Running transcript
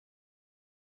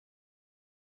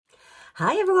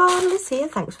Hi everyone, Liz here,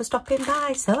 thanks for stopping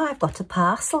by. So I've got a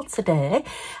parcel today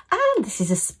and this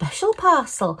is a special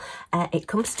parcel. It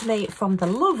comes to me from the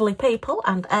lovely people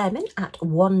and Ermin at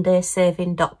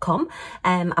Onedaysaving.com.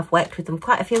 I've worked with them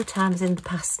quite a few times in the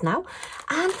past now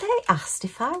and they asked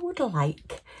if I would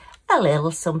like a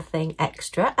little something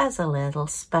extra as a little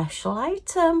special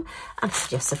item. And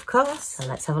yes, of course. So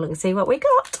let's have a look and see what we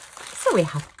got. So we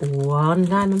have one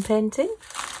diamond painting.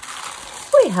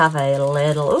 We have a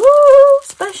little,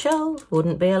 special.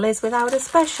 Wouldn't be a Liz without a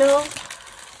special.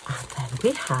 And then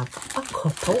we have a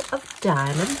couple of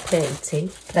diamond painting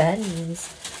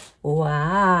pens.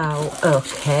 Wow.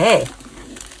 Okay.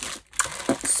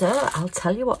 So I'll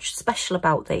tell you what's special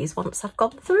about these once I've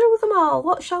gone through them all.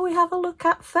 What shall we have a look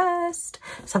at first?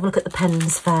 Let's have a look at the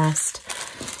pens first.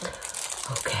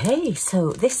 Okay,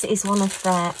 so this is one of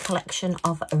their collection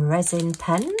of resin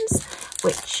pens,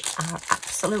 which are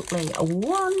absolutely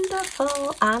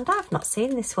wonderful. And I've not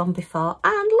seen this one before.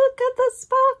 And look at the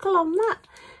sparkle on that.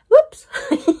 Whoops.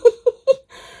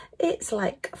 It's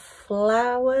like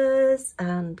flowers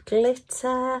and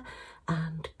glitter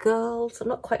and gold. I'm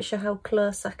not quite sure how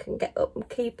close I can get up and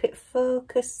keep it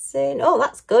focusing. Oh,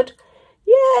 that's good.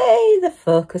 Yay, the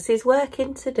focus is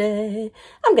working today.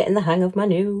 I'm getting the hang of my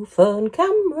new phone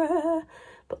camera.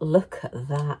 But look at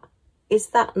that. Is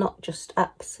that not just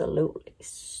absolutely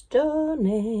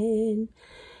stunning?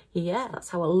 Yeah,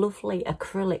 that's our lovely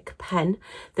acrylic pen.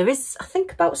 There is, I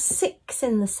think, about 6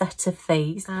 in the set of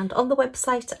these. And on the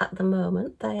website at the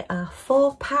moment, they are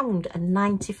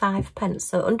 £4.95.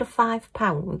 So under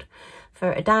 £5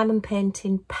 for a diamond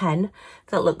painting pen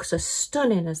that looks as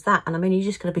stunning as that. And I mean, you're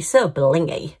just going to be so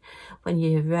blingy when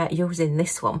you're using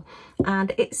this one.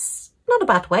 And it's not a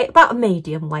bad weight, about a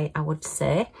medium weight, I would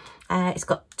say. It's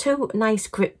got 2 nice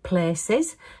grip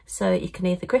places, so you can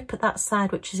either grip at that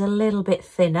side, which is a little bit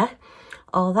thinner,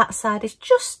 or that side is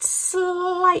just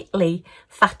slightly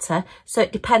fatter. So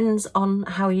it depends on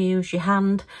how you use your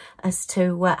hand as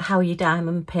to how you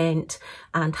diamond paint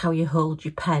and how you hold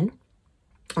your pen.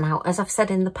 Now, as I've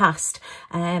said in the past,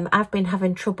 I've been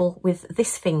having trouble with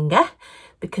this finger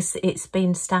because it's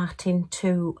been starting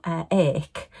to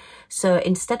ache. So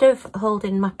instead of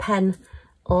holding my pen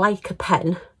like a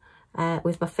pen,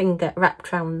 with my finger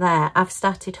wrapped around there, I've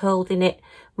started holding it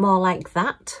more like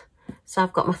that. So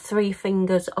I've got my 3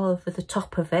 fingers over the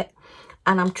top of it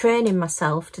and I'm training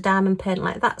myself to diamond paint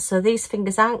like that. So these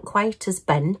fingers aren't quite as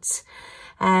bent.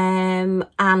 And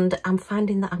I'm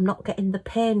finding that I'm not getting the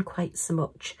pain quite so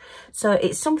much. So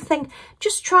it's something,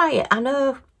 just try it. I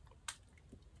know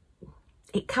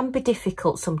it can be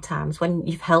difficult sometimes when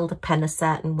you've held a pen a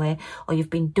certain way or you've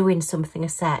been doing something a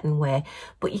certain way,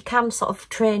 but you can sort of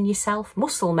train yourself.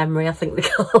 Muscle memory, I think they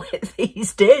call it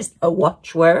these days, a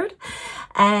watchword.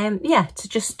 Yeah, to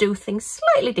just do things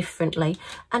slightly differently.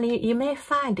 And you may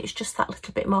find it's just that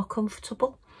little bit more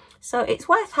comfortable. So it's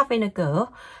worth having a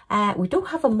go. We do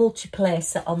have a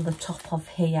multiplacer on the top of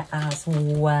here as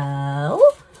well.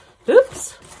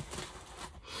 Oops.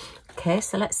 Okay,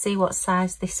 so let's see what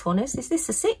size this one is. Is this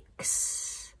a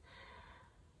 6?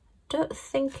 Don't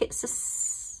think it's a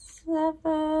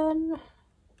 7.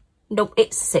 Nope,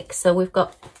 it's 6. So we've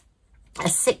got a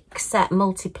 6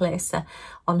 multi-placer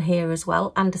on here as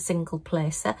well, and a single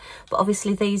placer. But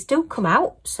obviously these do come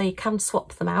out, so you can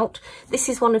swap them out. This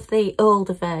is one of the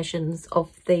older versions of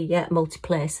the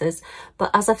multi-placers, but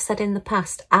as I've said in the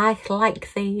past, I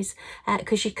like these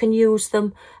because you can use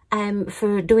them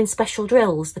for doing special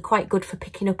drills. They're quite good for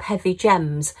picking up heavy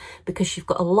gems because you've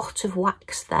got a lot of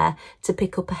wax there to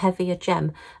pick up a heavier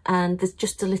gem, and there's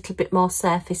just a little bit more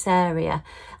surface area.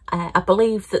 I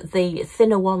believe that the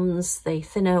thinner ones, the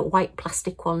thinner white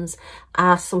plastic ones,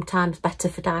 are sometimes better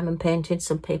for diamond painting.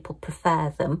 Some people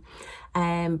prefer them.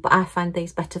 But I find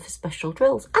these better for special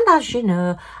drills. And as you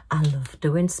know, I love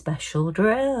doing special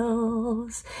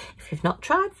drills. If you've not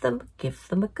tried them, give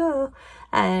them a go.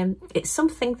 It's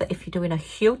something that if you're doing a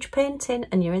huge painting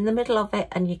and you're in the middle of it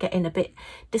and you're getting a bit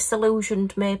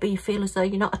disillusioned, maybe you feel as though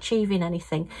you're not achieving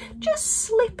anything, just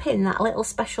slip in that little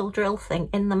special drill thing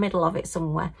in the middle of it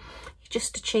somewhere.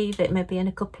 Just achieve it maybe in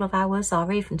a couple of hours, or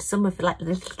even some of like the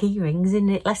little key rings in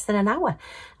it less than an hour,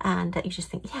 and you just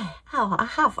think, yeah, oh, I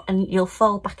have, and you'll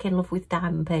fall back in love with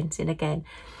diamond painting again.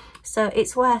 So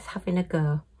it's worth having a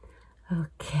go.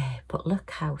 Okay, but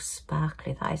look how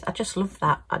sparkly that is. I just love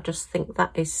that. I just think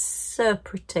that is so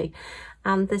pretty,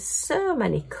 and there's so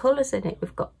many colours in it.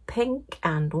 We've got pink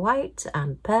and white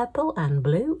and purple and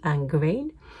blue and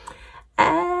green.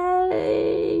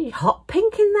 Hot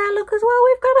pink in there, look, as well.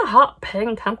 We've got a hot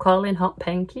pink. I'm calling hot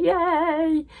pink,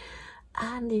 yay.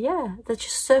 And yeah, they're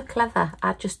just so clever.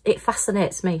 It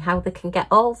fascinates me how they can get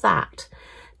all that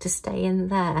to stay in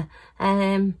there.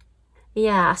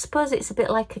 Yeah, I suppose it's a bit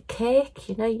like a cake,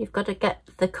 you know, you've got to get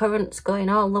the currents going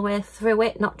all the way through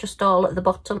it, not just all at the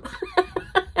bottom.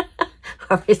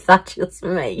 Or is that just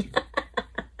me?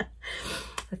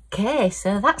 Okay,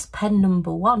 so that's pen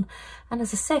number 1. And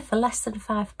as I say, for less than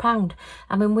 £5.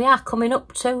 I mean, we are coming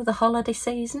up to the holiday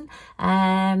season.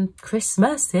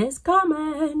 Christmas is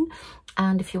coming.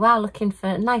 And if you are looking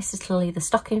for nice little either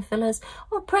stocking fillers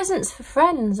or presents for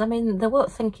friends, I mean, they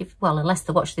won't think you've, well, unless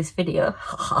they watch this video,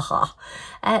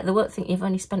 they won't think you've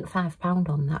only spent £5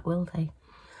 on that, will they?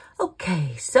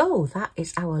 Okay, so that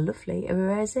is our lovely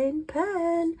resin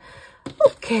pen.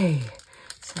 Okay,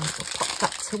 so we'll pop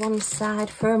that to one side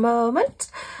for a moment.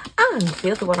 And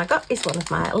the other one I got is one of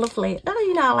my lovely,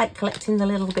 you know, I like collecting the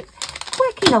little bit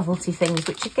quirky novelty things,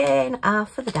 which again are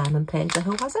for the diamond painter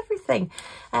who has everything.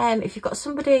 If you've got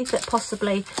somebody that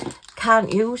possibly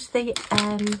can't use the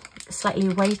slightly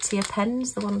weightier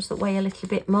pens, the ones that weigh a little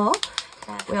bit more,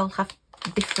 we all have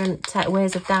different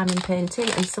ways of diamond painting,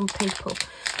 and some people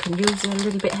can use a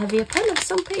little bit heavier pen and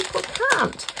some people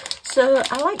can't. So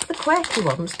I like the quirky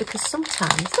ones because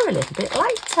sometimes they're a little bit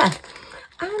lighter.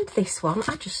 And this one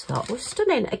I just thought was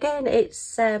stunning. Again,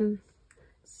 it's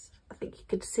I think you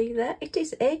can see there, it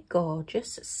is a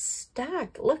gorgeous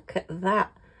stag. Look at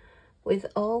that, with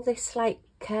all this like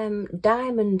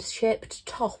diamond shaped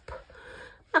top.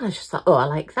 And I just thought, oh, I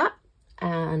like that.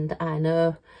 And I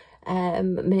know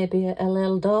maybe a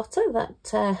little daughter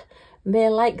that may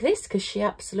like this because she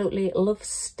absolutely loves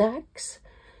stags.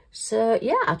 So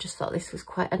yeah, I just thought this was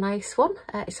quite a nice one.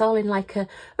 It's all in like a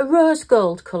rose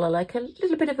gold colour, like a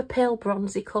little bit of a pale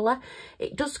bronzy colour.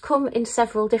 It does come in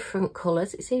several different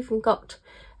colours. It's even got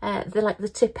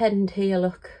the tip end here,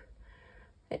 look.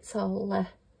 It's all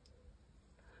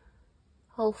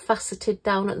faceted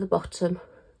down at the bottom,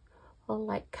 all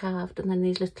like carved, and then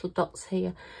these little dots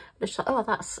here. I just thought, oh,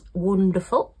 that's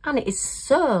wonderful. And it is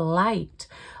so light.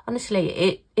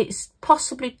 Honestly, it's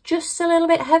possibly just a little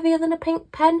bit heavier than a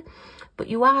pink pen, but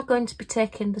you are going to be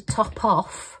taking the top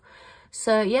off.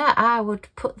 So yeah, I would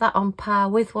put that on par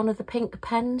with one of the pink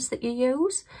pens that you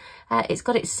use. It's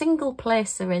got its single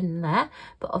placer in there,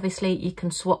 but obviously you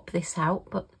can swap this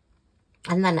out.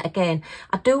 And then again,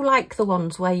 I do like the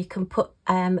ones where you can put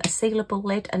a sealable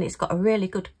lid and it's got a really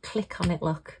good click on it,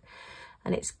 look.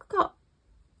 And it's got,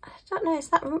 I don't know, is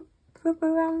that rubber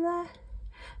around there?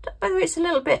 I don't know whether it's a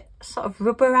little bit sort of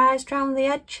rubberized around the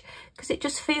edge, because it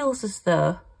just feels as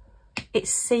though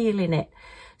it's sealing it.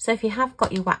 So if you have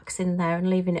got your wax in there and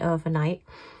leaving it overnight,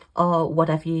 or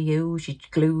whatever you use, your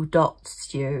glue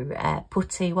dots, your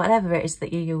putty, whatever it is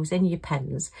that you use in your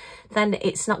pens, then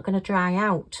it's not going to dry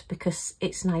out because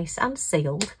it's nice and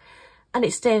sealed, and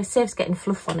it saves getting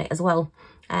fluff on it as well.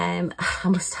 I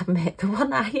must admit, the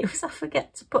one I use, I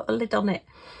forget to put a lid on it,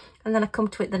 and then I come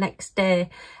to it the next day,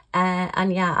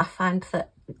 and yeah, I find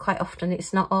that quite often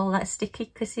it's not all that sticky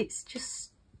because it's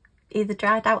just either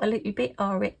dried out a little bit,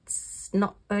 or it's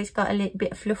not, or it's got a little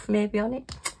bit of fluff maybe on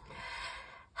it.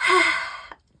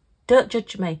 Don't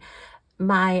judge me,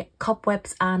 my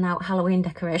cobwebs are now Halloween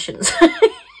decorations.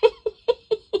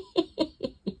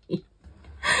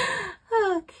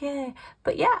 Okay,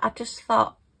 but yeah, I just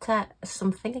thought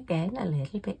something again a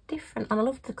little bit different, and I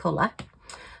love the colour.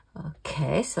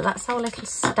 Okay, so that's our little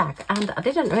stag, and I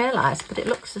didn't realise, but it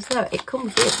looks as though it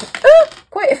comes with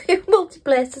quite a few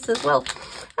multi-placers as well,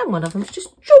 and one of them's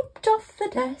just jumped off the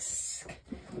desk.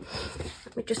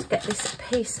 Let me just get this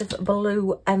piece of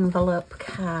blue envelope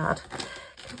card.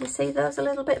 Can you see those a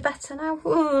little bit better now?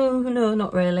 Oh, no,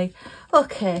 not really.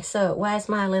 Okay, so where's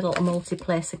my little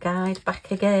multi-placer guide?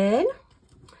 Back again.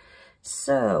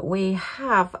 So we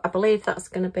have, I believe that's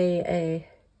going to be a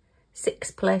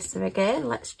 6-placer again.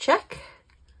 Let's check.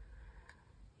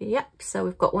 Yep, so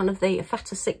we've got one of the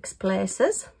fatter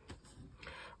 6-placers.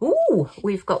 Ooh,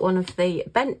 we've got one of the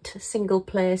bent single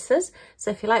placers. So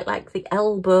if you like the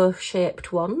elbow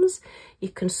shaped ones, you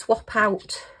can swap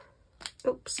out,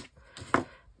 oops. Do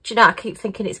you know, I keep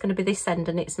thinking it's going to be this end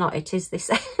and it's not, it is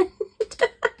this end.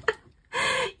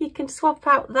 You can swap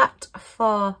out that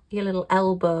for your little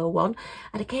elbow one.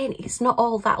 And again, it's not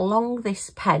all that long,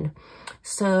 this pen.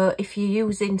 So if you're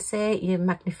using, say, your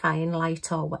magnifying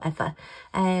light or whatever,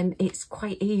 it's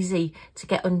quite easy to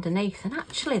get underneath. And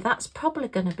actually, that's probably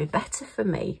going to be better for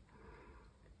me,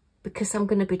 because I'm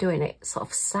going to be doing it sort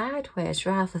of sideways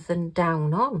rather than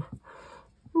down on.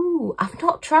 Ooh, I've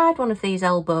not tried one of these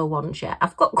elbow ones yet.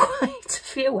 I've got quite a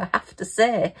few, I have to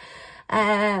say.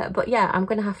 But yeah, I'm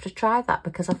going to have to try that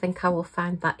because I think I will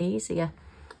find that easier.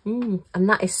 And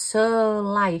that is so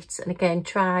light. And again,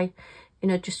 try, you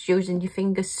know, just using your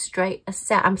fingers straight. As I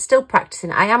say, I'm still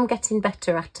practicing. I am getting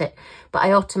better at it, but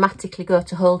I automatically go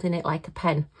to holding it like a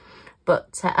pen.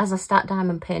 But as I start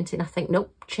diamond painting, I think,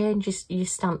 nope, change your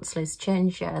stance, Liz.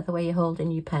 Change the way you're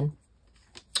holding your pen.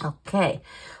 Okay.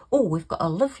 Oh, we've got a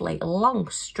lovely long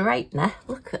straightener.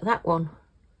 Look at that one.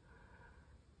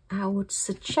 I would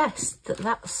suggest that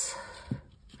that's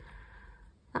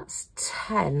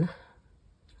 10.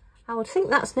 I would think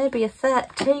that's maybe a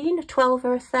 13, a 12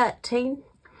 or a 13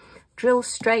 drill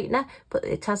straightener, but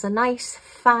it has a nice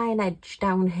fine edge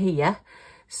down here,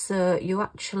 so you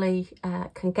actually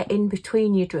can get in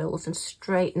between your drills and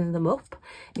straighten them up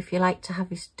if you like to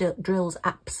have your drills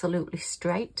absolutely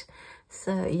straight.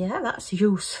 So yeah, that's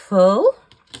useful.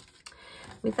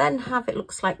 We then have, it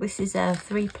looks like this is a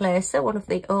 3-placer, one of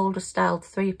the older styled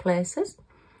 3-placers.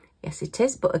 Yes, it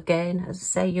is, but again, as I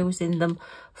say, using them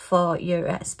for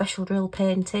your special drill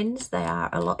paintings, they are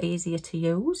a lot easier to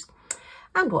use.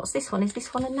 And what's this one? Is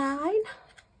this one a 9?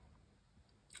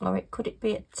 Or could it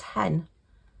be a 10?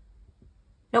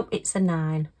 Nope, it's a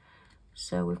 9.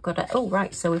 So we've got a, oh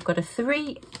right, so we've got a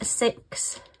 3, a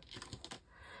 6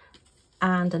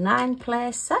 and a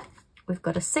 9-placer. We've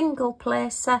got a single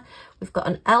placer, we've got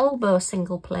an elbow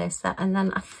single placer, and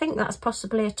then I think that's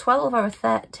possibly a 12 or a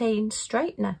 13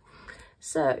 straightener.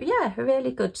 So yeah,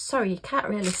 really good. Sorry, you can't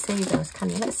really see those, can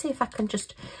you? Let's see if I can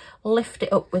just lift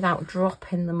it up without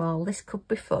dropping them all. This could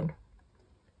be fun.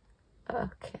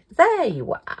 Okay, there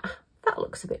you are. That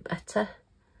looks a bit better.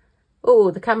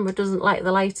 Oh, the camera doesn't like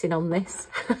the lighting on this.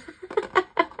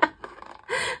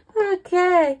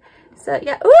 Okay, so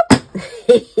yeah, oop.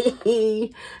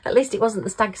 At least it wasn't the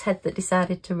stag's head that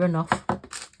decided to run off.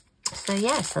 So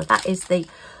yeah, so that is the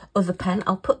other pen.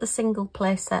 I'll put the single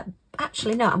placer,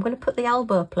 actually no, I'm going to put the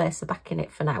elbow placer back in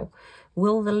it for now.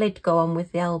 Will the lid go on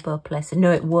with the elbow placer?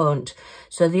 No, it won't.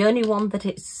 So the only one that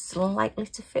it's likely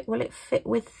to fit, will it fit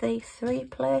with the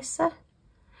 3-placer?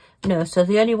 No, so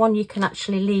the only one you can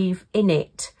actually leave in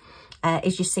it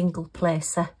is your single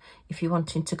placer, if you're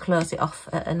wanting to close it off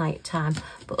at a night time.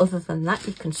 But other than that,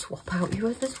 you can swap out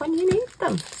your others when you need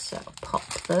them. So pop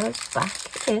those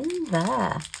back in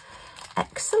there.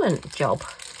 Excellent job.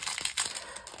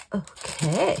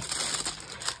 Okay,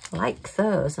 like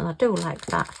those, and I do like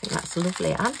that. I think that's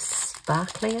lovely and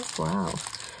sparkly as well.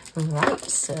 Right,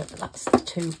 so that's the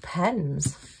 2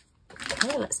 pens.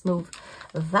 Okay, let's move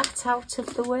that out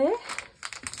of the way.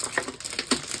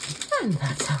 And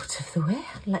that's out of the way.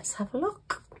 Let's have a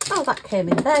look. Oh, that came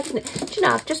in there, didn't it? Do you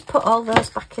know, I've just put all those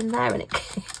back in there and it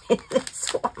came in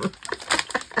this one.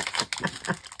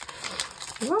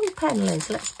 Wrong pen, Liz.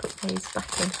 Let's put these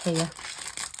back in here.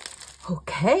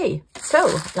 Okay, so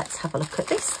let's have a look at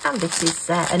this. And this is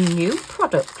a new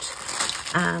product.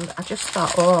 And I just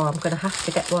thought, oh, I'm going to have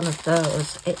to get one of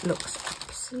those. It looks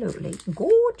absolutely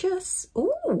gorgeous.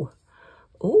 Ooh.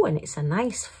 Ooh, and it's a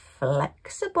nice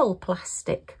flexible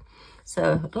plastic.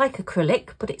 So like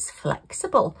acrylic, but it's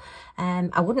flexible.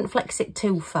 I wouldn't flex it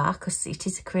too far because it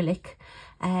is acrylic.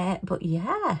 But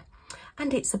yeah,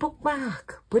 and it's a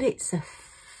bookmark, but it's a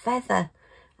feather.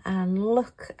 And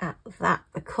look at that.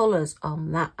 The colours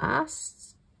on that are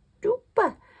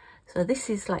super. So this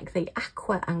is like the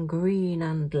aqua and green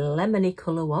and lemony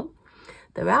colour one.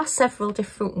 There are several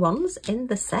different ones in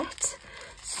the set.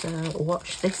 So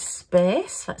watch this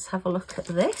space. Let's have a look at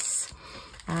this.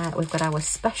 We've got our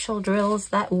special drills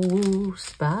there. Ooh,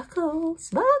 sparkle,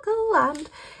 sparkle, and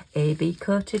AB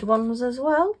coated ones as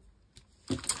well.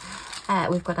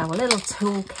 We've got our little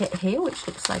toolkit here, which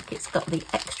looks like it's got the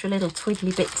extra little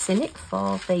twiddly bits in it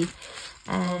for the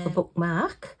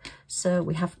bookmark. So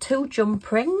we have 2 jump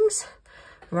rings.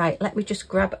 Right, let me just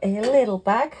grab a little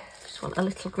bag. Just want a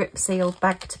little grip sealed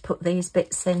bag to put these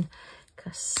bits in,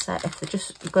 because if they're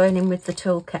just going in with the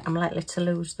toolkit, I'm likely to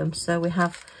lose them. So we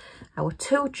have our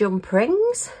 2 jump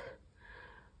rings.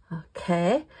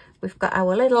 Okay, we've got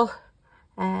our little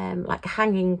like a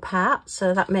hanging part,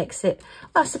 so that makes it,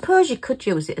 well, I suppose you could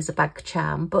use it as a bag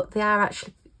charm, but they are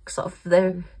actually sort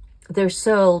of, they're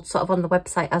sold sort of on the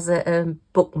website as a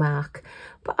bookmark.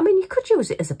 But I mean, you could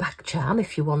use it as a bag charm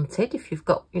if you wanted. If you've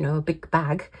got, you know, a big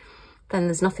bag, then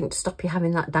there's nothing to stop you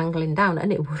having that dangling down,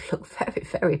 and it would look very,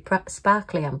 very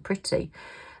sparkly and pretty.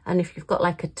 And if you've got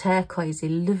like a turquoisey,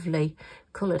 lovely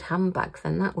coloured handbag,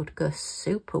 then that would go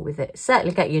super with it.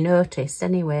 Certainly get you noticed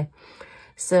anyway.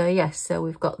 So yes, so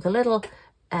we've got the little,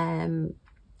 well,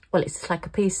 it's like a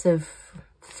piece of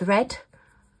thread.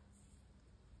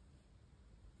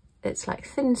 It's like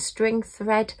thin string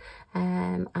thread,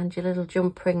 and your little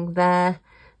jump ring there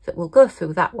that will go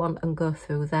through that one and go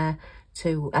through there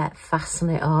to fasten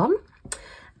it on.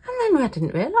 And I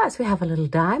didn't realise we have a little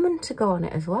diamond to go on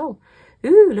it as well.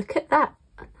 Ooh, look at that.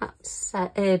 That's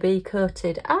AB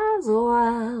coated as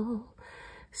well.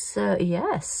 So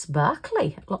yeah,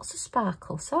 sparkly, lots of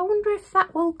sparkle. So I wonder if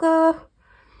that will go.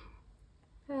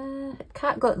 It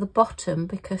can't go at the bottom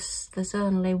because there's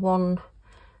only one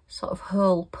sort of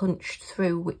hole punched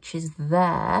through, which is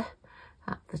there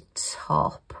at the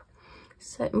top.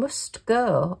 So it must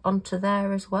go onto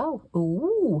there as well.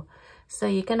 Ooh, so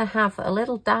you're going to have a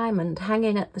little diamond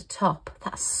hanging at the top.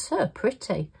 That's so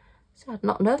pretty. So I'd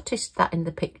not noticed that in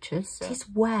the pictures. It is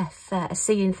worth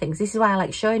seeing things. This is why I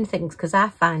like showing things, because I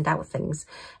find out things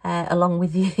along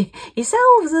with you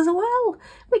yourselves as well.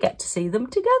 We get to see them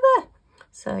together.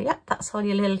 So yeah, that's all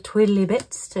your little twiddly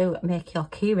bits to make your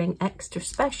keyring extra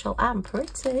special and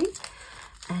pretty.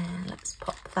 Let's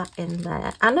pop that in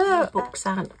there. I know books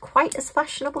aren't quite as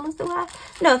fashionable as they were.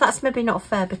 No, that's maybe not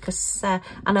fair, because I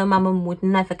know my mum would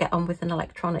never get on with an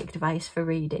electronic device for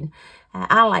reading.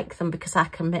 I like them because I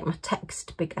can make my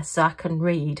text bigger, so I can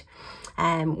read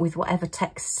with whatever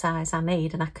text size I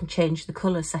need, and I can change the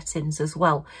colour settings as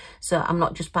well. So I'm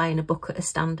not just buying a book at a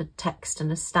standard text and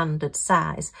a standard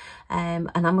size. And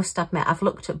I must admit, I've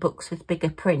looked at books with bigger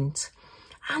print,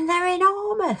 and they're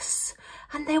enormous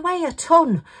and they weigh a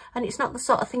ton, and it's not the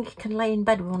sort of thing you can lay in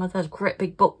bed with one of those great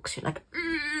big books. You're like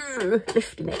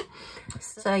lifting it.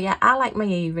 So yeah, I like my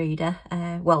e-reader,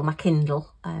 well, my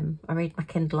Kindle. I read my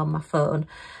Kindle on my phone,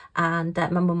 and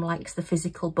my mum likes the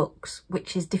physical books,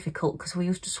 which is difficult because we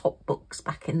used to swap books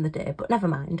back in the day, but never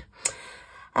mind.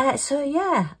 So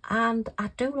yeah, and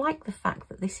I do like the fact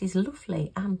that this is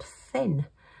lovely and thin,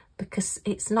 because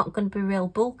it's not going to be real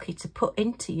bulky to put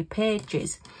into your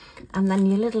pages, and then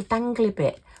your little dangly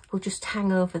bit will just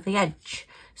hang over the edge.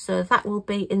 So that will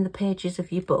be in the pages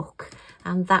of your book,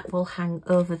 and that will hang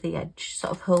over the edge,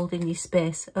 sort of holding your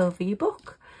space over your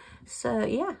book. So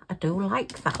yeah, I do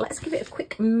like that. Let's give it a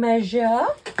quick measure.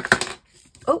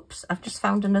 Oops, I've just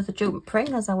found another jump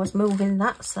ring as I was moving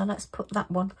that, so let's put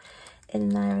that one in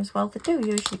there as well. They do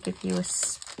usually give you a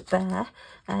spare.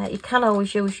 You can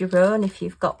always use your own if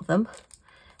you've got them.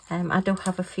 I do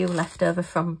have a few left over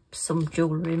from some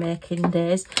jewellery making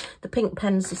days. The pink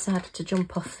pen's decided to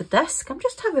jump off the desk. I'm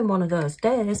just having one of those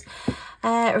days.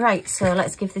 Right, so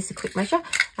let's give this a quick measure.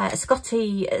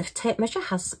 Scotty tape measure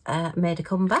has made a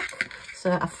comeback.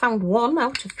 So I've found one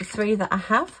out of the 3 that I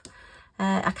have.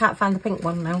 I can't find the pink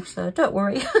one now, so don't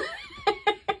worry.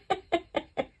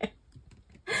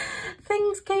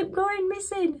 Things keep going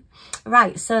missing.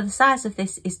 Right, so the size of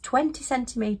this is 20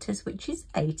 centimetres, which is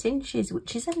 8 inches,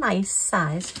 which is a nice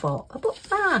size for a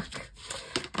bookmark.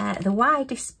 The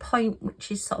widest point,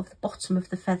 which is sort of the bottom of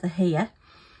the feather here,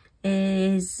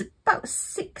 is about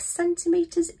 6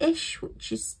 centimetres-ish,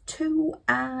 which is 2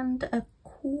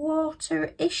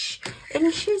 1/4-ish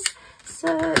inches.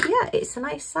 So yeah, it's a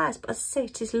nice size, but as I say,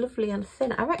 it is lovely and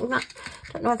thin. I reckon that,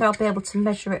 I don't know whether I'll be able to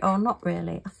measure it or not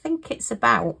really. I think it's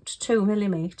about 2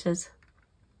 millimetres.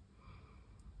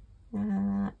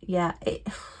 Yeah, it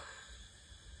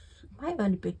might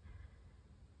only be,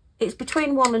 it's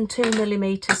between 1 and 2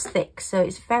 millimetres thick, so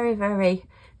it's very, very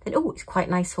thin. Oh, it's quite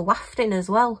nice for wafting as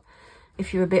well,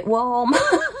 if you're a bit warm.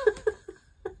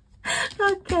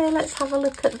 Okay, let's have a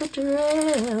look at the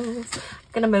drills.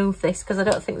 I'm going to move this because I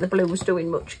don't think the blue's doing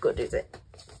much good, is it?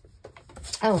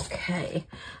 Okay,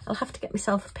 I'll have to get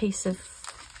myself a piece of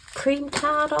cream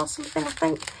card or something, I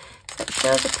think, so it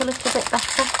shows up a little bit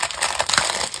better.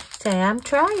 Say, I'm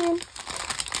trying.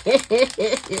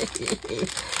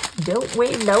 Don't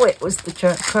we know it was the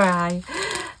cry?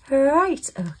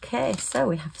 Right, okay, so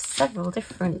we have several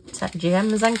different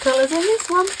gems and colours in this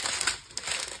one.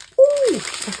 Ooh,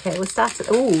 okay, we'll start at,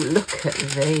 oh, look at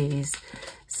these.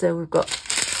 So we've got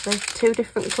 2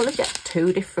 different colours, yeah,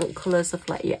 2 different colours of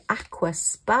like your aqua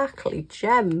sparkly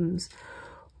gems.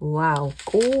 Wow,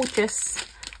 gorgeous.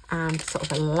 And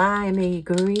sort of a limey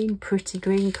green, pretty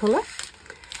green colour.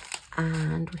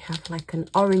 And we have like an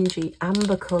orangey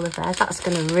amber colour there. That's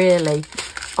going to really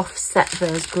offset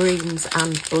those greens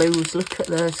and blues. Look at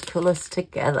those colours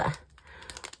together.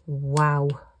 Wow,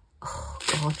 oh,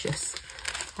 gorgeous.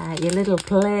 Your little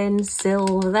plain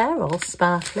silver there, all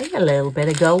sparkly, a little bit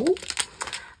of gold.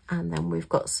 And then we've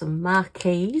got some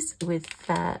marquees with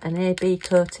an AB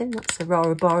coating. That's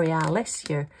Aurora Borealis,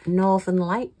 your Northern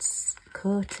Lights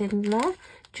coating there.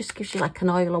 Just gives you like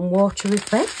an oil and water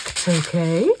effect,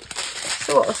 okay.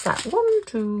 So what was that? 1,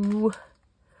 2,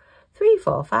 3,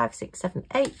 4, 5, 6, 7,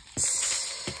 8,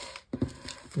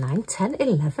 9, 10,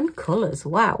 11 colours.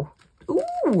 Wow.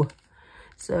 Ooh.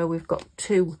 So we've got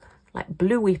 2 like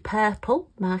bluey purple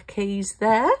marquees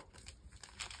there.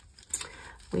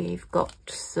 We've got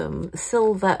some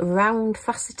silver round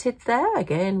faceted there,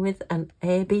 again with an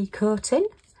AB coating.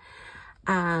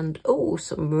 And oh,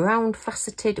 some round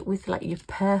faceted with like your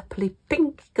purpley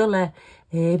pink colour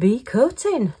AB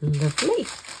coating. Lovely.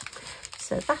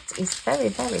 So that is very,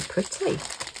 very pretty.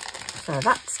 So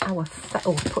that's our,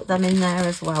 oh, put them in there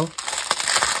as well.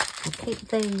 We'll keep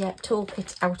the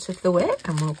toolkit out of the way,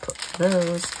 and we'll put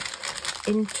those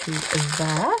into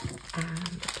there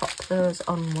and pop those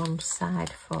on one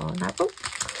side for now. Oh,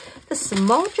 there's some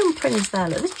more jump rings there.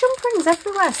 Look, there's jump rings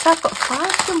everywhere. So I've got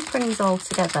 5 jump rings all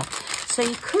together. So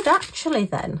you could actually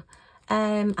then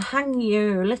hang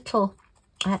your little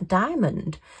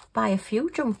diamond by a few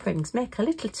jump rings, make a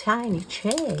little tiny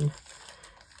chain,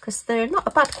 because they're not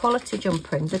a bad quality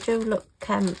jump ring. They do look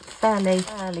fairly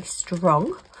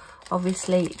strong.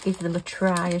 Obviously, give them a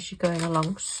try as you're going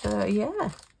along. So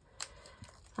yeah,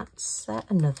 that's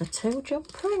another 2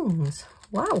 jump rings.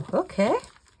 Wow, okay.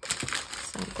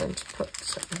 So I'm going to put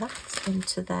that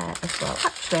into there as well.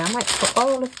 Actually, I might put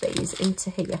all of these into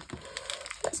here.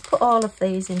 Let's put all of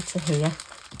these into here,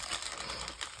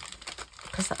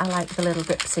 because I like the little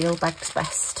grip seal bags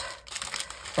best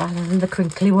rather than the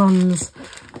crinkly ones.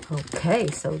 Okay,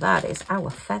 so that is our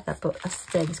feather, but as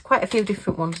I say, there's quite a few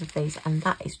different ones of these, and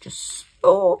that is just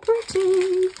so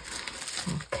pretty.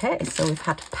 Okay, so we've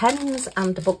had pens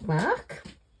and a bookmark.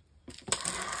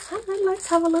 And then let's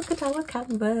have a look at our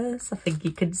canvas. I think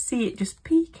you can see it just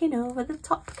peeking over the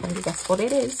top. Can you guess what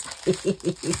it is?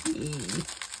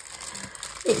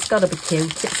 It's got to be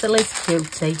cute. It's a Liz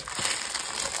Cutie.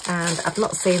 And I've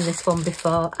not seen this one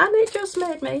before, and it just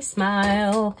made me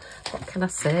smile. What can I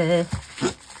say?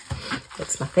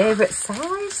 It's my favourite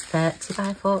size, 30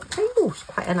 by 40. Oh, it's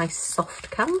quite a nice soft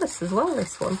canvas as well,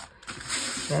 this one.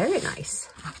 Very nice.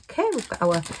 Okay, we've got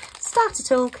our starter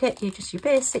toolkit. You just your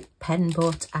basic pen,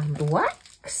 boat and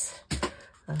wax.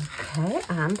 Okay,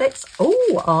 and it's,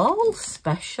 oh, all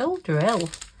special drill.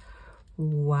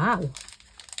 Wow.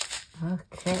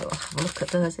 Okay, we'll have a look at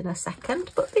those in a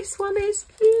second, but this one is,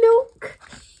 look.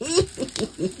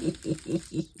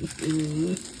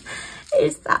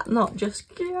 Is that not just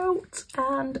cute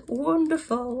and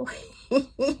wonderful?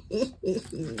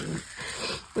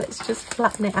 Let's just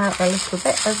flatten it out a little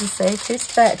bit. As I say, it is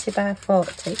 30 by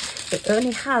 40. It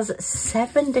only has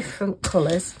 7 different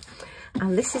colours,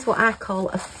 and this is what I call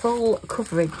a full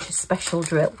coverage special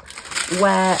drill,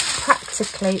 where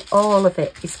practically all of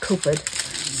it is covered.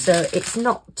 So it's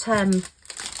not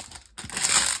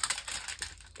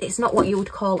what you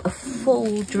would call a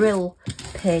full drill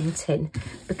painting,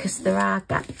 because there are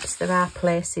gaps, there are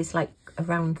places like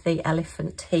around the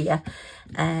elephant here,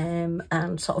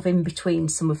 and sort of in between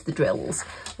some of the drills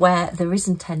where there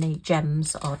isn't any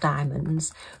gems or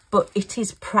diamonds, but it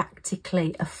is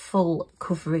practically a full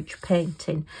coverage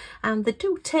painting, and they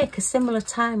do take a similar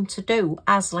time to do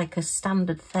as like a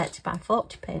standard 30 by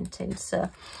 40 painting.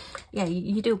 So yeah,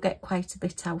 you do get quite a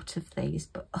bit out of these,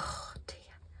 but oh dear,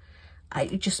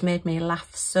 it just made me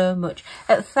laugh so much.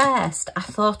 At first I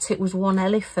thought it was one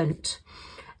elephant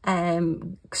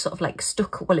sort of like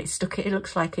stuck, well, it's stuck, it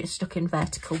looks like it's stuck in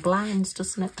vertical blinds,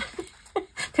 doesn't it?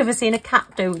 Have you ever seen a cat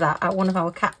do that? One of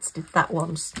our cats did that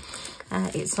once.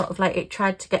 It's sort of like it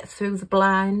tried to get through the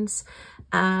blinds,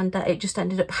 and it just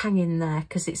ended up hanging there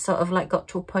because it sort of like got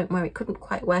to a point where it couldn't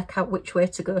quite work out which way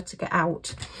to go to get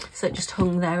out. So it just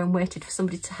hung there and waited for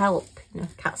somebody to help. You know,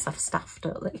 cats have staff,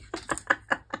 don't they?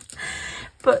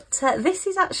 But this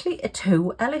is actually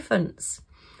 2 elephants.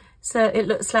 So it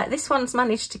looks like this one's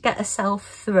managed to get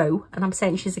herself through, and I'm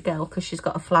saying she's a girl because she's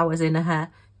got her flowers in her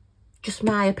hair. Just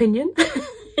my opinion.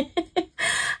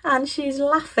 And she's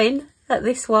laughing at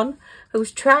this one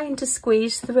who's trying to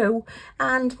squeeze through,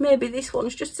 and maybe this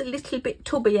one's just a little bit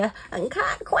tubbier and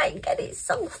can't quite get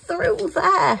itself through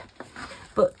there.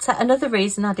 But another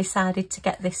reason I decided to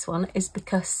get this one is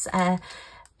because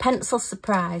Pencil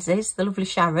Surprises, the lovely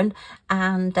Sharon,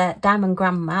 and Diamond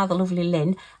Grandma, the lovely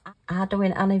Lynn, are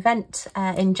doing an event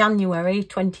in January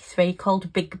 23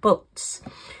 called Big Butts.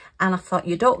 And I thought,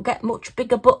 you don't get much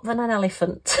bigger butt than an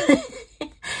elephant.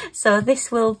 So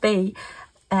this will be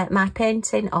my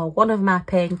painting, or one of my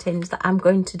paintings that I'm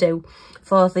going to do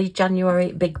for the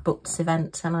January Big Butts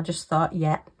event. And I just thought,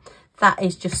 yeah, that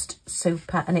is just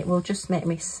super, and it will just make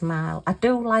me smile. I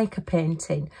do like a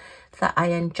painting that I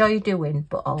enjoy doing,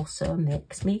 but also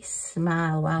makes me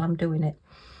smile while I'm doing it.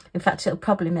 In fact, it'll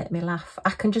probably make me laugh. I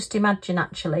can just imagine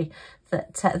actually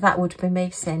that that would be me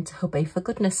saying to hubby, for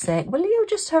goodness sake, will you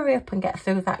just hurry up and get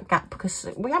through that gap, because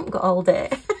we haven't got all day.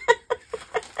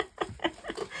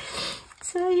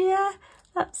 So yeah,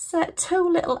 That's two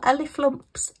little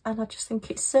eleflumps, and I just think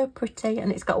it's so pretty,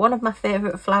 and it's got one of my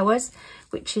favourite flowers,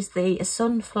 which is the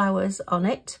sunflowers on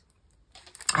it.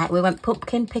 We went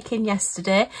pumpkin picking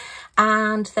yesterday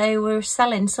and they were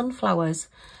selling sunflowers,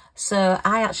 so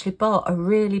I actually bought a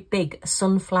really big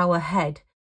sunflower head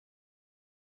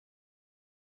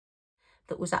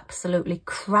that was absolutely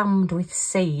crammed with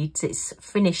seeds. It's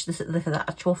finished, the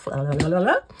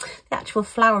actual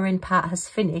flowering part has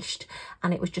finished,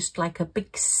 and it was just like a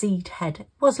big seed head.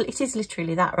 It is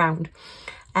literally that round.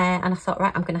 And I thought,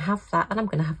 right, I'm going to have that, and I'm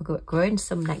going to have a go at growing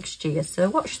some next year. So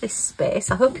watch this space.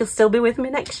 I hope you'll still be with me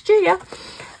next year.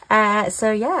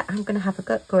 So yeah, I'm going to have a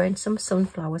go at growing some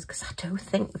sunflowers, because I do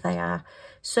think they are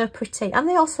so pretty. And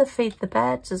they also feed the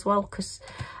birds as well, because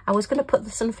I was going to put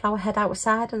the sunflower head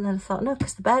outside, and then I thought, no,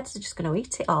 because the birds are just going to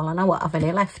eat it all and I won't have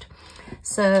any left.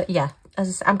 So yeah,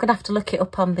 I'm going to have to look it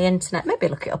up on the internet, maybe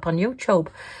look it up on YouTube,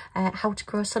 how to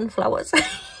grow sunflowers.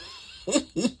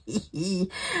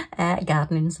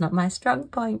 Gardening's not my strong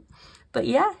point, but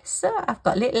yeah, so I've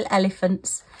got little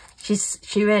elephants.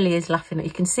 She really is laughing.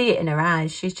 You can see it in her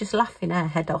eyes. She's just laughing her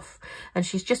head off, and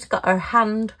she's just got her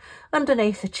hand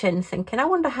underneath her chin thinking, I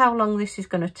wonder how long this is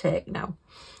going to take now.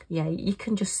 Yeah, you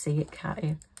can just see it, can't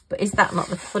you? But is that not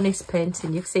the funniest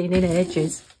painting you've seen in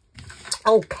ages?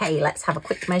 Okay, let's have a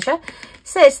quick measure. It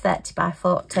says 30 by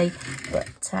 40,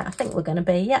 but I think we're going to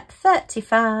be at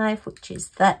 35, which is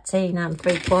 13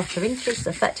 3/4 inches,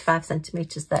 so 35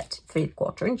 centimetres,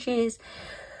 3/4 inches.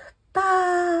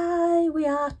 We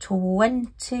are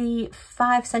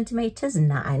 25 centimetres,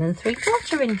 9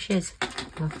 3/4 inches.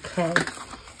 Okay,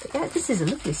 but yeah, this is a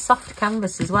lovely soft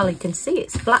canvas as well. You can see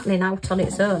it's flattening out on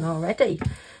its own already.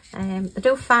 I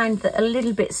do find that a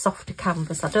little bit softer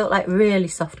canvas, I don't like really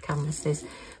soft canvases,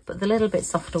 but the little bit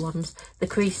softer ones, the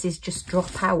creases just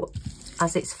drop out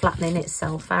as it's flattening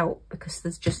itself out, because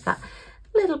there's just that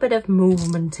little bit of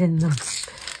movement in them.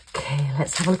 Okay,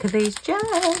 let's have a look at these gems.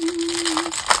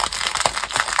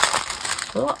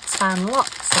 Lots and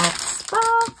lots of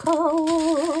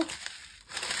sparkle.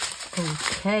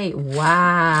 Okay,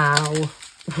 wow.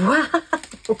 Wow.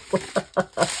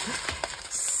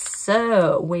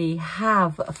 So we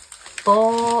have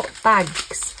 4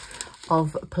 bags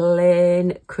of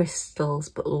plain crystals,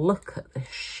 but look at the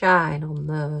shine on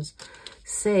those.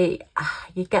 See,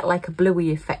 you get like a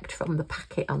bluey effect from the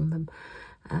packet on them,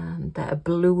 and a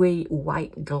bluey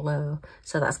white glow.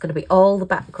 So that's going to be all the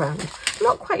background. I'm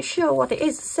not quite sure what it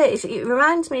is. See, it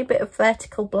reminds me a bit of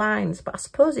vertical blinds, but I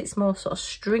suppose it's more sort of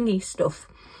stringy stuff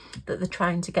that they're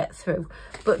trying to get through.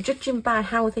 But judging by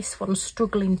how this one's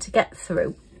struggling to get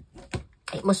through,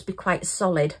 it must be quite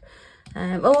solid.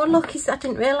 Oh look, I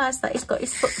didn't realise that he's got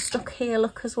his foot stuck here,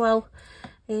 look, as well.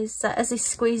 As he's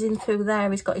squeezing through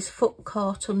there, he's got his foot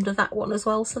caught under that one as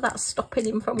well, so that's stopping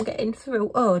him from getting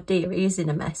through. Oh dear, he is in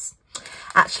a mess.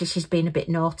 Actually, she's been a bit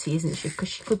naughty, isn't she, because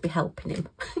she could be helping him.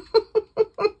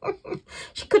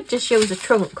 She could just use a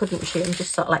trunk, couldn't she, and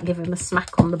just sort of like give him a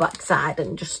smack on the backside,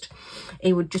 and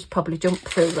he would just probably jump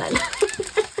through then.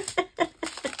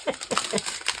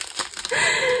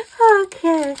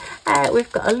 Okay,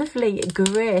 we've got a lovely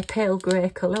grey, pale grey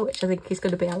colour, which I think is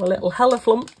going to be our little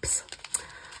eleflumps.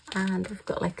 And we've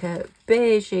got like a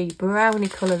beigey, browny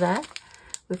colour there.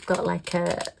 We've got like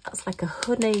that's like a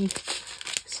honey,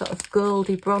 sort of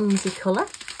goldy, bronzy colour.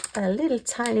 A little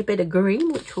tiny bit of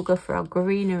green, which will go for our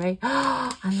greenery.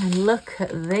 And then look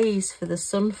at these for the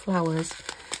sunflowers.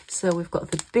 So we've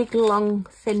got the big, long,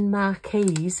 thin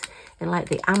marquees in like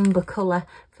the amber colour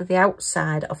for the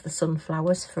outside of the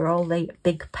sunflowers, for all the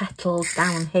big petals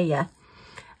down here.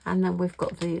 And then we've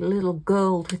got the little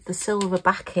gold with the silver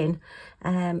backing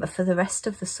for the rest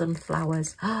of the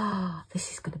sunflowers. Oh,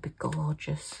 this is going to be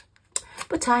gorgeous.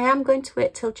 But I am going to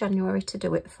wait till January to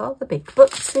do it for the Big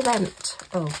Butts event.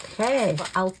 Okay,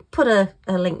 I'll put a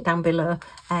link down below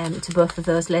to both of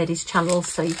those ladies' channels,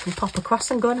 so you can pop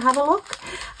across and go and have a look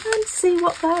and see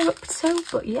what they're up to.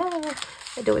 But yeah,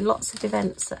 they're doing lots of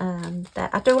events, and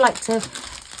I do like to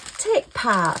take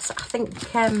part. I think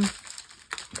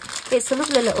it's a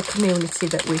lovely little community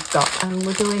that we've got, and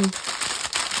we're doing,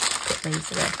 put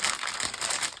these away.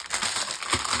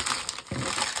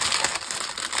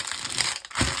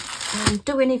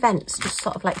 Doing events just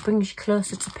sort of like brings you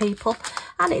closer to people,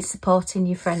 and it's supporting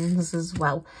your friends as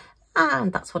well,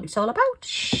 and that's what it's all about,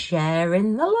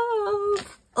 sharing the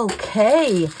love.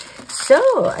 Okay, so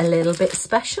a little bit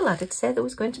special. I did say there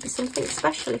was going to be something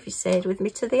special if you stayed with me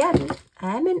to the end.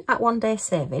 Emin at One Day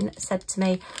Saving said to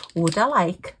me, would I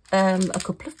like a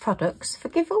couple of products for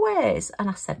giveaways, and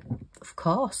I said, of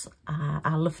course,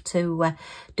 I love to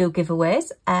do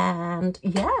giveaways, and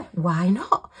yeah, why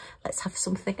not? Let's have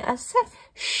something, as I said,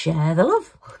 share the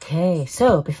love. Okay,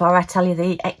 so before I tell you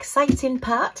the exciting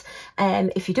part,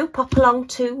 if you do pop along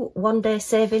to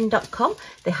onedaysaving.com,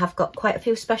 they have got quite a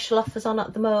few special offers on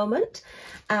at the moment.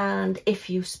 And if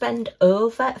you spend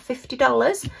over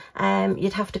 $50,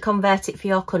 you'd have to convert it for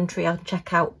your country and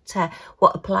check out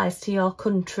what applies to your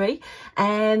country.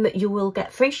 You will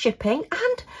get free shipping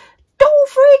and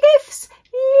toll-free gifts.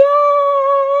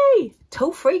 Yay!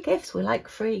 Toll-free gifts. We like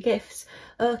free gifts.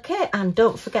 Okay, and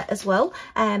don't forget as well,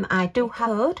 I do have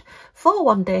a code for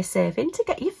One Day Saving to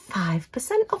get you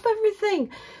 5% off everything.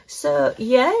 So,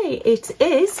 yay, it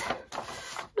is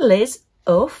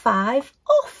Liz05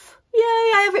 off. Yay,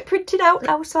 I have it printed out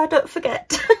now so I don't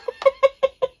forget.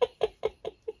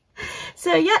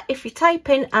 So yeah, if you type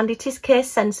in, and it is case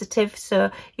sensitive,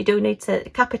 so you do need to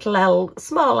capital L,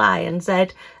 small I and Z,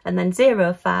 and then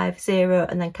 050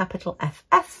 and then capital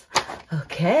FF.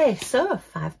 Okay, so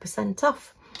 5%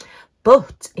 off.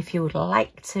 But if you would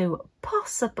like to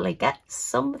possibly get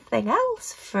something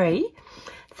else free,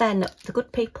 then the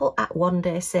good people at One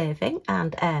Day Saving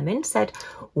and Ermin said,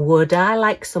 would I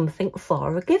like something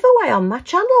for a giveaway on my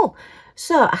channel?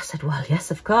 So I said, well,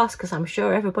 yes, of course, because I'm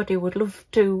sure everybody would love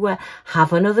to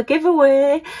have another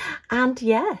giveaway. And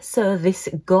yeah, so this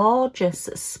gorgeous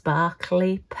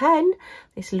sparkly pen,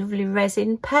 this lovely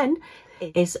resin pen,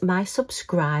 is my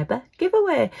subscriber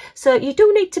giveaway. So you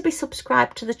do need to be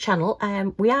subscribed to the channel.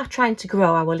 We are trying to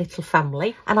grow our little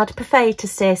family, and I'd prefer you to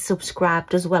stay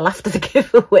subscribed as well after the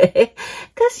giveaway,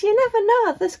 because you never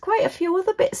know, there's quite a few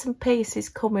other bits and pieces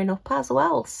coming up as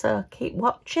well, so keep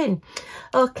watching.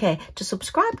 Okay, to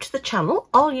subscribe to the channel,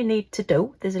 all you need to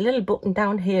do, there's a little button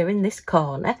down here in this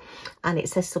corner and it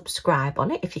says subscribe on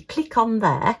it. If you click on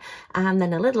there, and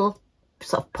then a little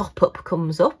sort of pop-up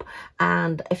comes up,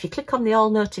 and if you click on the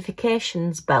all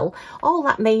notifications bell, all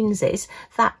that means is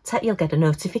that you'll get a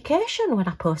notification when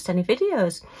I post any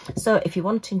videos. So if you're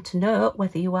wanting to know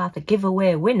whether you are the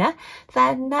giveaway winner,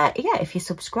 then yeah, if you're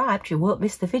subscribed, you won't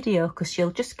miss the video, because you'll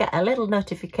just get a little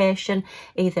notification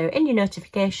either in your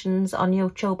notifications on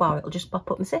YouTube, or it'll just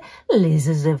pop up and say, Liz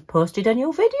has posted a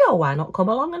new video, why not come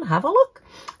along and have a look?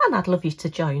 And I'd love you to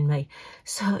join me.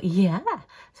 So yeah,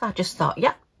 so I just thought,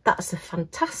 yeah, that's a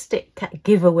fantastic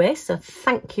giveaway. So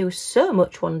thank you so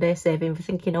much, One Day Saving, for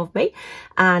thinking of me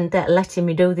and letting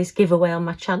me do this giveaway on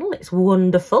my channel. It's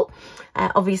wonderful.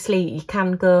 Obviously, you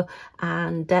can go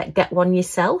and get one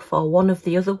yourself, or one of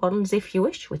the other ones if you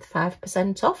wish, with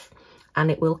 5% off.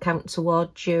 And it will count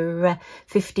towards your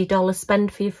 $50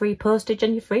 spend for your free postage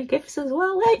and your free gifts as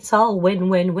well. It's all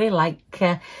win-win. We like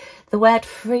the word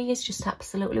free is just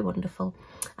absolutely wonderful.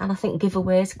 And I think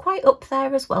giveaways quite up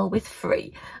there as well with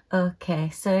free. Okay,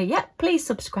 so yeah, please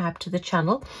subscribe to the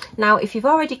channel. Now, if you've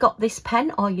already got this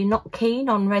pen, or you're not keen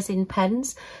on resin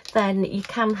pens, then you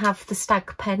can have the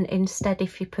stag pen instead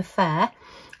if you prefer.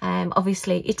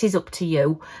 Obviously, it is up to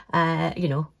you. You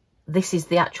know, this is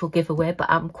the actual giveaway, but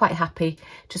I'm quite happy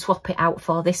to swap it out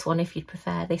for this one if you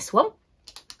prefer this one.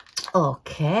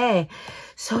 Okay,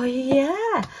 so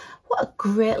yeah, what a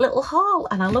great little haul.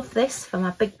 And I love this for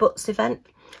my Big Butts event.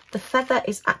 The feather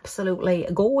is absolutely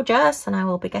gorgeous, and I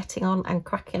will be getting on and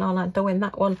cracking on and doing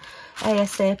that one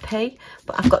ASAP.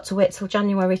 But I've got to wait till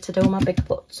January to do my Big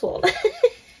Butts one.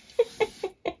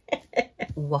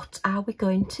 What are we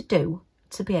going to do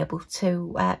to be able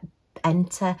to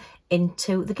enter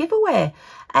into the giveaway?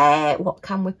 What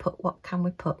can we put? What can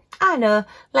we put? I know,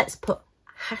 let's put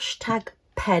hashtag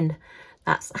pen.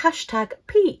 That's hashtag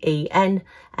PEN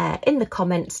in the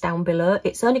comments down below.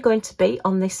 It's only going to be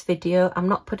on this video. I'm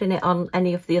not putting it on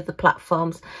any of the other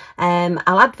platforms.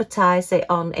 I'll advertise it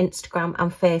on Instagram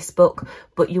and Facebook,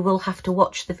 but you will have to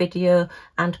watch the video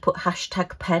and put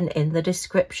hashtag pen in the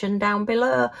description down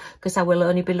below, because I will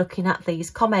only be looking at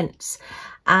these comments.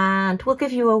 And we'll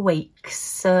give you a week.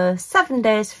 So 7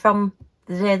 days from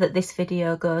the day that this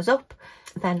video goes up,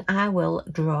 then I will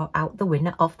draw out the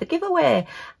winner of the giveaway,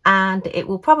 and it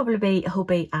will probably be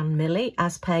Hubby and Millie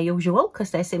as per usual,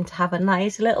 because they seem to have a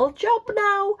nice little job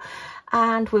now.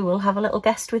 And we will have a little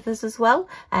guest with us as well.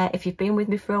 If you've been with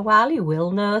me for a while, you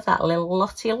will know that little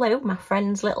Lottie Lou, my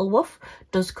friend's little woof,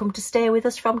 does come to stay with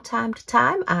us from time to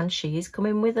time, and she is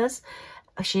coming with us.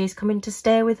 She is coming to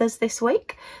stay with us this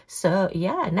week. So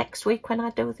yeah, next week when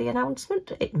I do the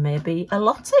announcement, it may be a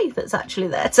Lottie that's actually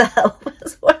there to help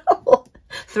as well.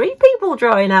 3 people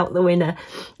drawing out the winner.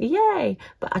 Yay.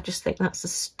 But I just think that's a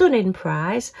stunning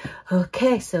prize.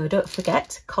 Okay, so don't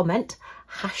forget, comment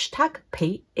hashtag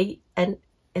PEN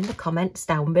in the comments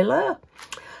down below.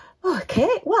 Okay,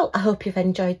 well, I hope you've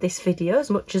enjoyed this video as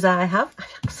much as I have. I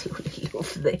absolutely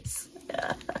love this.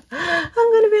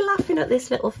 I'm going to be laughing at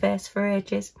this little face for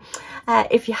ages.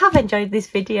 If you have enjoyed this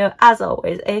video, as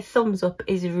always, a thumbs up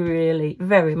is really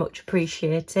very much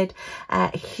appreciated.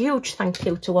 A huge thank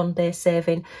you to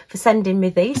Onedaysaving for sending me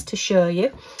these to show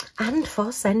you and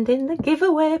for sending the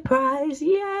giveaway prize.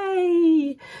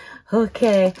 Yay!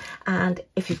 Okay, and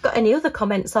if you've got any other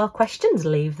comments or questions,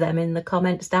 leave them in the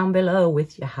comments down below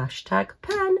with your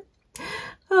 #pen.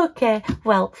 Okay,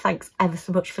 well, thanks ever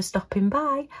so much for stopping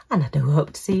by, and I do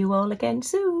hope to see you all again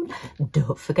soon.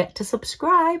 Don't forget to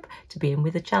subscribe to be in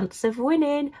with a chance of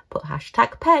winning. Put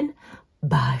 #pen.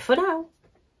 Bye for now.